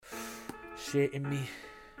shit in me.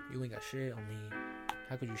 You ain't got shit on me.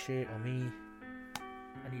 How could you shit on me?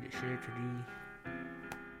 I need a shit to thee.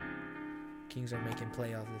 Kings are making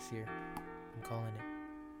playoffs this year. I'm calling it.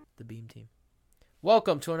 The Beam Team.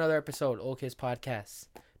 Welcome to another episode of Old Kids Podcast.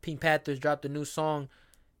 PinkPantheress dropped a new song.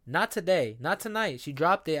 Not today. Not tonight. She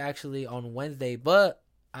dropped it actually on Wednesday. But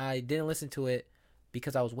I didn't listen to it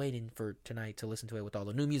because I was waiting for tonight to listen to it with all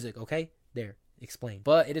the new music. Okay? There. Explain.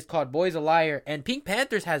 But it is called Boy's a Liar. And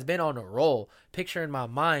PinkPantheress has been on a roll. Picture in my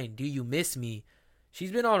mind. Do you miss me?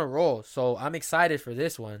 She's been on a roll. So I'm excited for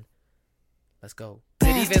this one. Let's go.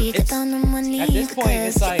 At this point,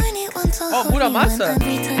 it's like, oh, Pura Masa.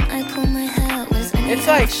 It's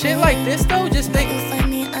like shit like this though. Just think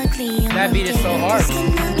that beat is so hard.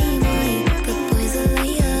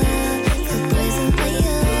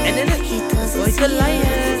 And then it's Boy's a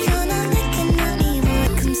Liar.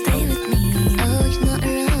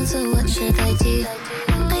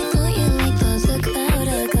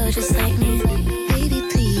 Just like me, baby,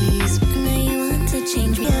 please. Now you want to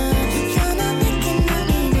change me. Is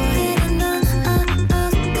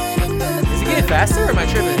it getting faster or am I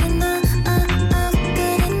tripping?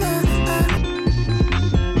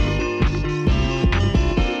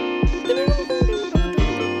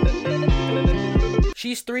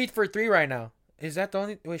 She's 3 for 3 right now. Is that the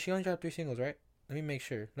only? Wait, she only dropped 3 singles, right? Let me make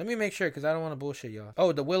sure because I don't want to bullshit y'all.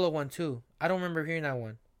 Oh, the Willow one too. I don't remember hearing that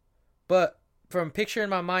one. But from Picture in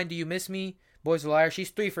My Mind, Do You Miss Me? Boy's a Liar. She's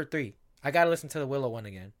 3 for 3. I gotta listen to the Willow one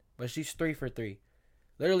again. But she's 3 for 3.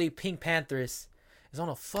 Literally, PinkPantheress is on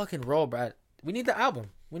a fucking roll, bro. We need the album.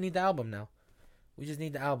 We need the album now. We just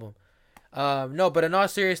need the album. No, but in all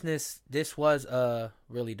seriousness, this was a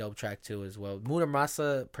really dope track too as well.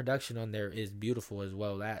 Muramasa production on there is beautiful as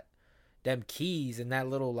well. Them keys and that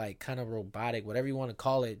little like kind of robotic, whatever you want to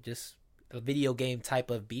call it, just a video game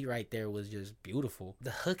type of beat right there was just beautiful.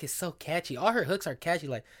 The hook is so catchy. All her hooks are catchy.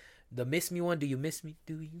 Like the Miss Me one, Do You Miss Me?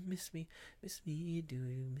 Do you miss me? Miss me? Do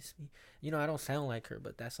you miss me? You know, I don't sound like her,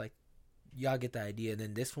 but that's like, y'all get the idea. And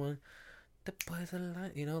then this one, the boys are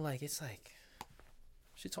like, you know, like it's like,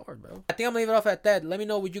 shit's hard, bro. I think I'm gonna leave it off at that. Let me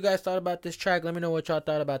know what you guys thought about this track. Let me know what y'all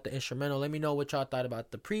thought about the instrumental. Let me know what y'all thought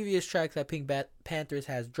about the previous tracks that PinkPantheress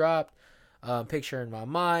has dropped. Picture in My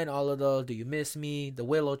Mind, all of those. Do You Miss Me? The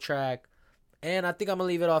Willow track. And I think I'm going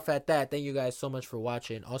to leave it off at that. Thank you guys so much for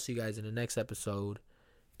watching. I'll see you guys in the next episode.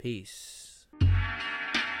 Peace.